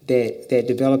that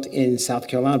developed in South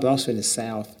Carolina, but also in the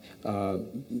South.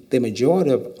 The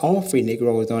majority of all free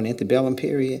Negroes during the antebellum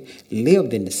period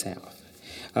lived in the South.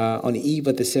 On the eve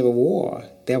of the Civil War,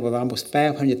 there were almost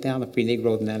 500,000 free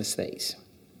Negroes in the United States.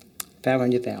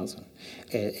 500,000.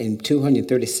 And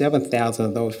 237,000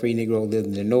 of those free Negroes lived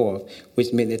in the North,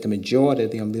 which meant that the majority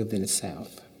of them lived in the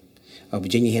South.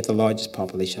 Virginia had the largest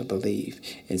population, I believe,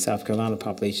 and South Carolina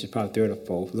population is probably third or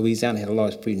fourth. Louisiana had the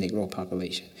largest free Negro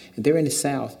population. And they're in the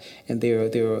South, and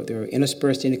they're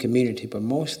interspersed in the community, but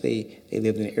mostly they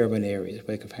live in the urban areas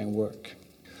where they can find work.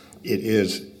 It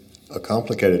is a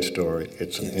complicated story.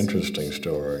 It's an interesting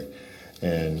story.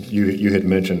 And you had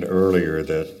mentioned earlier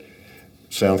that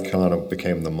South Carolina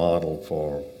became the model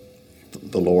for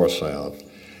the lower South.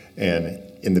 And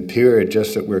in the period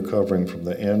just that we're covering from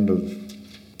the end of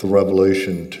the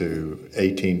Revolution to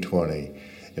 1820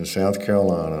 in South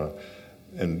Carolina,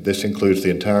 and this includes the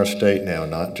entire state now,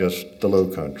 not just the Low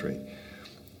Country.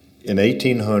 In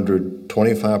 1800,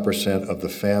 25% of the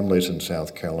families in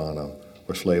South Carolina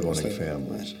were slave-owning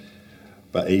families.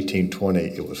 By 1820,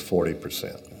 it was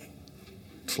 40%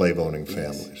 slave-owning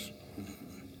families.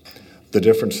 The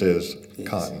difference is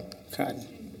cotton.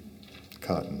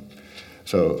 Cotton.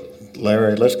 So,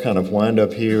 Larry, let's kind of wind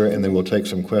up here, and then we'll take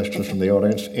some questions from the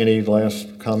audience. Any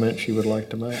last comments you would like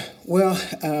to make? Well,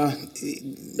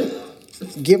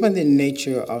 given the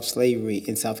nature of slavery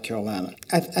in South Carolina,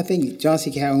 I think John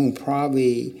C. Calhoun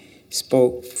probably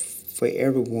spoke for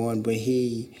everyone when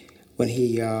he wrote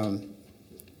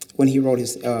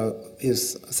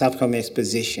his South Carolina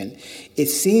exposition. It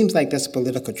seems like that's a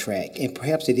political track, and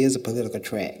perhaps it is a political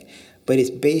track, but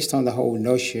it's based on the whole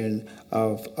notion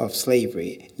of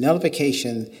slavery.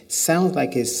 Nullification sounds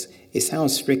like it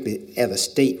sounds strictly as a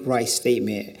state rights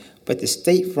statement, but the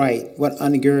state right, what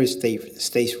undergirds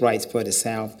states' rights for the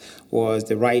South was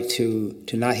the right to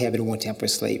not have anyone temper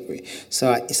slavery.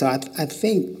 So I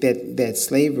think that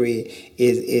slavery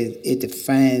it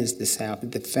defines the South.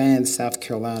 It defines South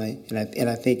Carolina, and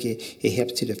I think it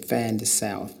helps to define the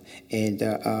South. And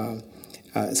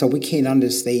So we can't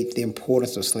understate the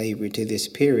importance of slavery to this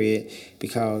period,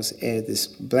 because as this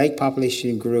black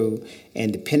population grew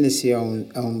and dependency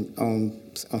on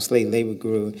slave labor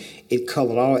grew, it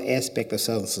colored all aspects of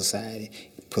Southern society.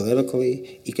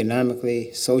 Politically,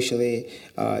 economically, socially,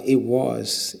 it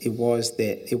was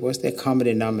that common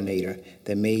denominator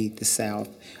that made the South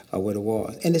what it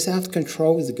was. And the South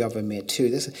controls the government too.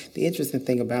 The interesting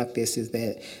thing about this is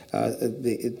that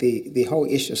the whole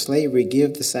issue of slavery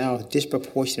gives the South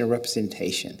disproportionate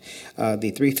representation.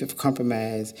 The 3-5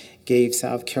 Compromise gave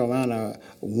South Carolina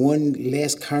one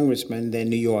less congressman than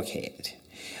New York had.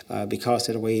 Because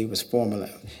of the way it was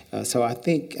formulated. So I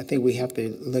think we have to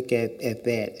look at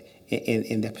that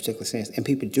in that particular sense. And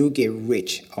people do get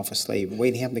rich off of slavery.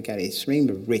 Wade Hampton got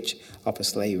extremely rich off of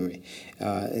slavery.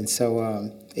 And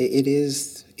so it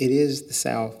is the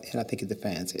South, and I think it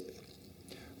defines it.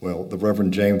 Well, the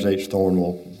Reverend James H.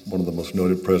 Thornwell, one of the most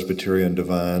noted Presbyterian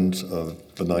divines of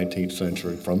the 19th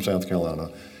century from South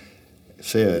Carolina,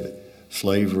 said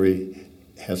slavery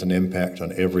has an impact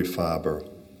on every fiber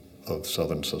of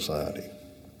Southern society.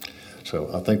 So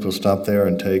I think we'll stop there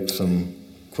and take some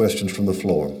questions from the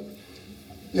floor.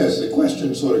 Yes, the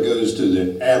question sort of goes to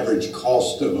the average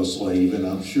cost of a slave, and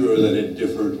I'm sure that it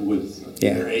differed with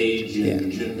their age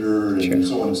and gender and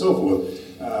so on and so forth.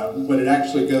 But it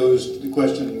actually the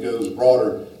question goes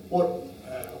broader.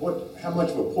 How much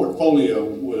of a portfolio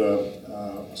would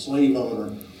a slave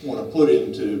owner want to put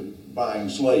into buying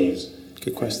slaves?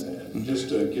 Good question. Just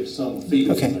to get some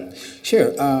feel okay. on that.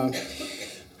 Sure.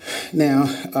 Now,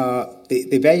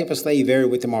 the value of a slave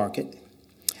varied with the market.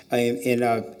 In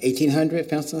 1800,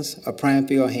 for instance, a prime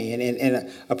field hand, and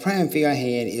a prime field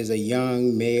hand is a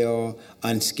young male,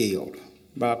 unskilled,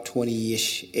 about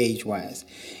 20-ish age-wise.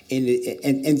 And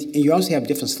you also have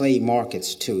different slave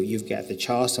markets, too. You've got the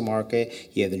Charleston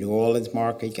market, you have the New Orleans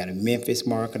market, you got a Memphis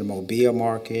market, a Mobile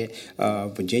market,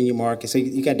 Virginia market. So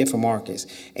you got different markets.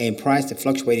 And prices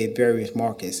fluctuated in various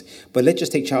markets. But let's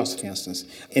just take Charleston, for instance.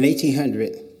 In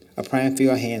 1800, a prime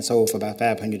field hand sold for about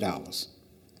 $500.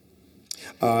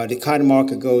 The cotton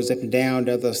market goes up and down.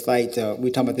 There's a slight, we're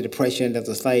talking about the Depression, there's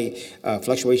a slight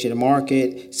fluctuation in the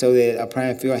market, so that a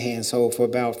prime field hand sold for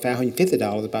about $550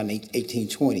 about in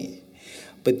 1820.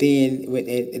 But then,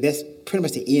 that's pretty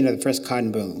much the end of the first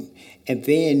cotton boom. And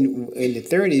then in the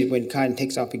 30s, when cotton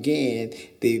takes off again,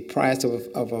 the price of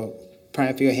a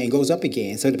prime field hand goes up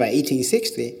again. So by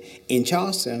 1860, in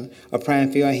Charleston, a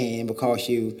prime field hand will cost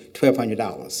you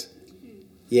 $1,200.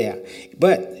 Yeah,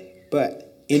 but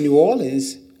in New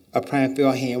Orleans, a prime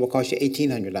field hand will cost you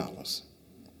 $1,800.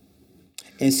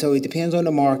 And so it depends on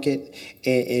the market,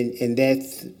 and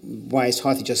that's why it's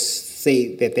hard to just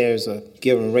say that there's a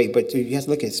given rate. But you have to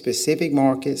look at specific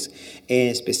markets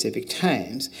and specific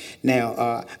times.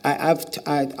 Now, I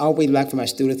always like for my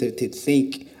students to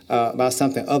think about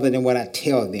something other than what I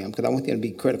tell them, because I want them to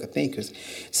be critical thinkers.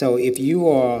 So if you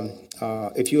are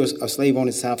a slave owner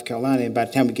in South Carolina, and by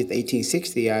the time we get to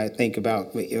 1860, I think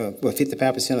about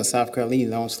 55% of South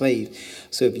Carolinians own slaves.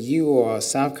 So if you are a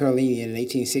South Carolinian in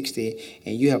 1860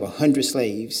 and you have 100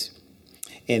 slaves,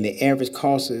 and the average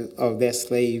cost of that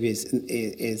slave is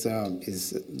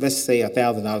let's say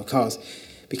 $1,000 cost,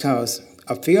 because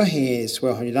a field hand is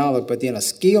 $1,200, but then a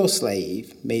skilled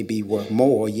slave may be worth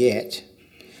more yet.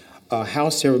 A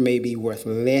house server may be worth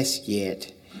less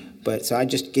yet. But so I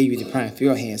just gave you the prime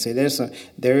field hand. So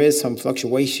there is some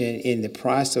fluctuation in the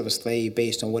price of a slave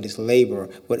based on what his labor,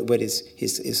 what his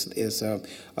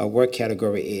work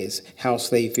category is: house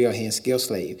slave, field hand, skilled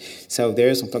slave. So there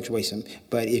is some fluctuation.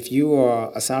 But if you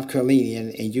are a South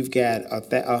Carolinian and you've got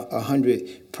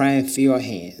 100 prime field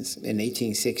hands in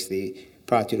 1860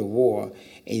 prior to the war,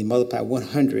 and you multiply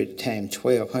 100 times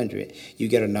 1,200, you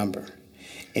get a number.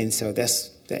 And so that's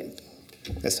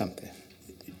something.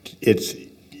 As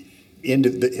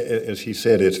he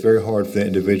said, it's very hard for the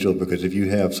individual, because if you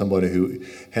have somebody who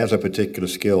has a particular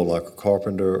skill, like a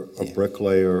carpenter, a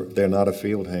bricklayer, they're not a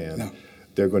field hand. No.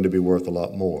 They're going to be worth a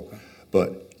lot more.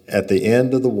 But at the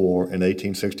end of the war in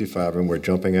 1865, and we're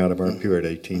jumping out of our period,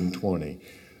 1820,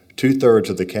 2/3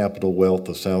 of the capital wealth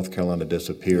of South Carolina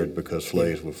disappeared because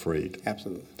slaves were freed.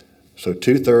 Absolutely. So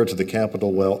 2/3 of the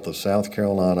capital wealth of South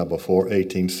Carolina before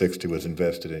 1860 was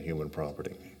invested in human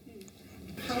property.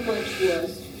 How much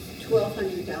was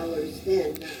 $1,200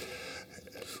 then?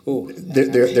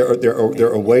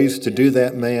 There are ways to do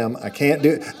that, ma'am. I can't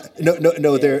do.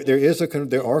 No.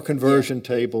 There are conversion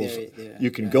tables.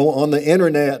 You can go on the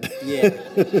internet.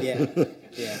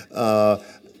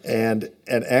 And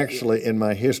actually, in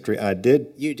my history, I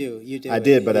did. You do. I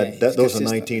did, but yeah, those are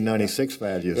 1996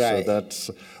 values. Right.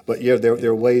 So but yeah, there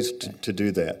are ways to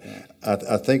do that.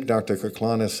 I think Dr.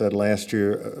 Kiklana said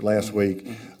last week,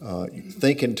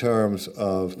 think in terms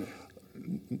of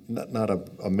not a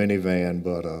minivan,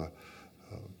 but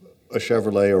a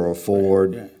Chevrolet or a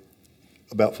Ford,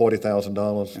 about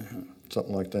 $40,000,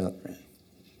 something like that.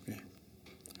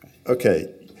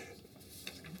 Okay,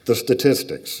 the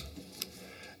statistics.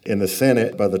 In the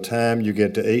Senate, by the time you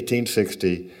get to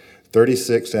 1860,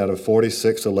 36 out of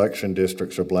 46 election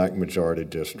districts are black majority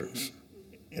districts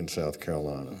in South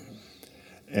Carolina.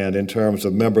 And in terms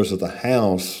of members of the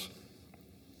House,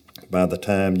 by the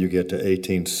time you get to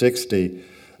 1860,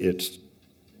 it's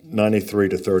 93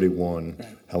 to 31,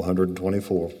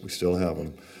 124, we still have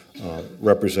them,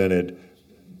 represented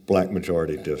black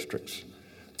majority districts.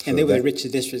 And they were the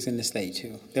richest districts in the state,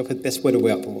 too. That's where the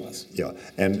wealth was. Yeah,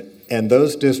 and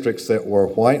those districts that were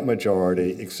white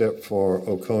majority, except for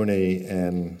Oconee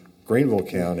and Greenville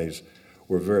counties,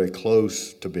 were very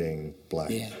close to being black.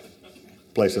 Yeah.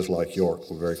 Places like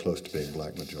York were very close to being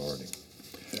black majority.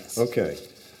 Yes. Okay.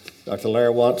 Dr.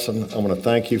 Larry Watson, I want to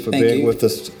thank you for being with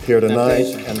us here tonight,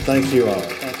 and thank you all.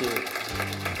 Thank you.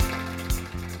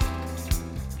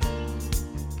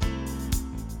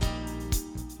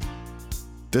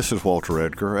 This is Walter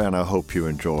Edgar, and I hope you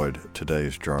enjoyed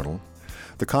today's journal.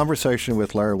 The conversation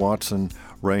with Larry Watson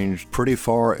ranged pretty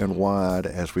far and wide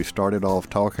as we started off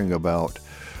talking about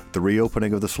the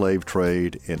reopening of the slave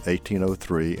trade in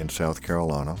 1803 in South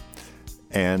Carolina,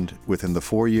 and within the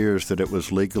 4 years that it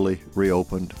was legally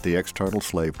reopened, the external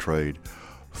slave trade,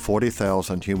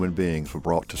 40,000 human beings were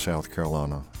brought to South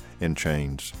Carolina in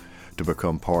chains to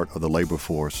become part of the labor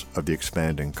force of the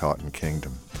expanding Cotton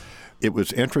Kingdom. It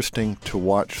was interesting to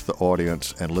watch the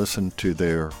audience and listen to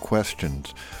their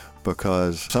questions,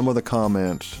 because some of the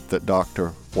comments that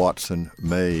Dr. Watson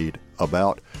made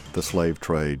about the slave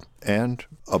trade and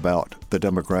about the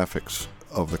demographics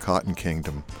of the Cotton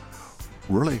Kingdom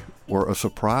really were a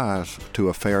surprise to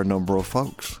a fair number of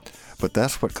folks. But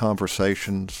that's what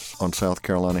Conversations on South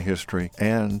Carolina History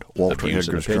and Walter Edgar's Journal are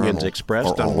all about. The views and opinions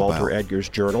expressed on Walter Edgar's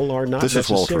Journal are not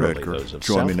necessarily those of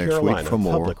Join South me next Carolina week for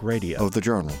more Public Radio. of The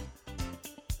Journal.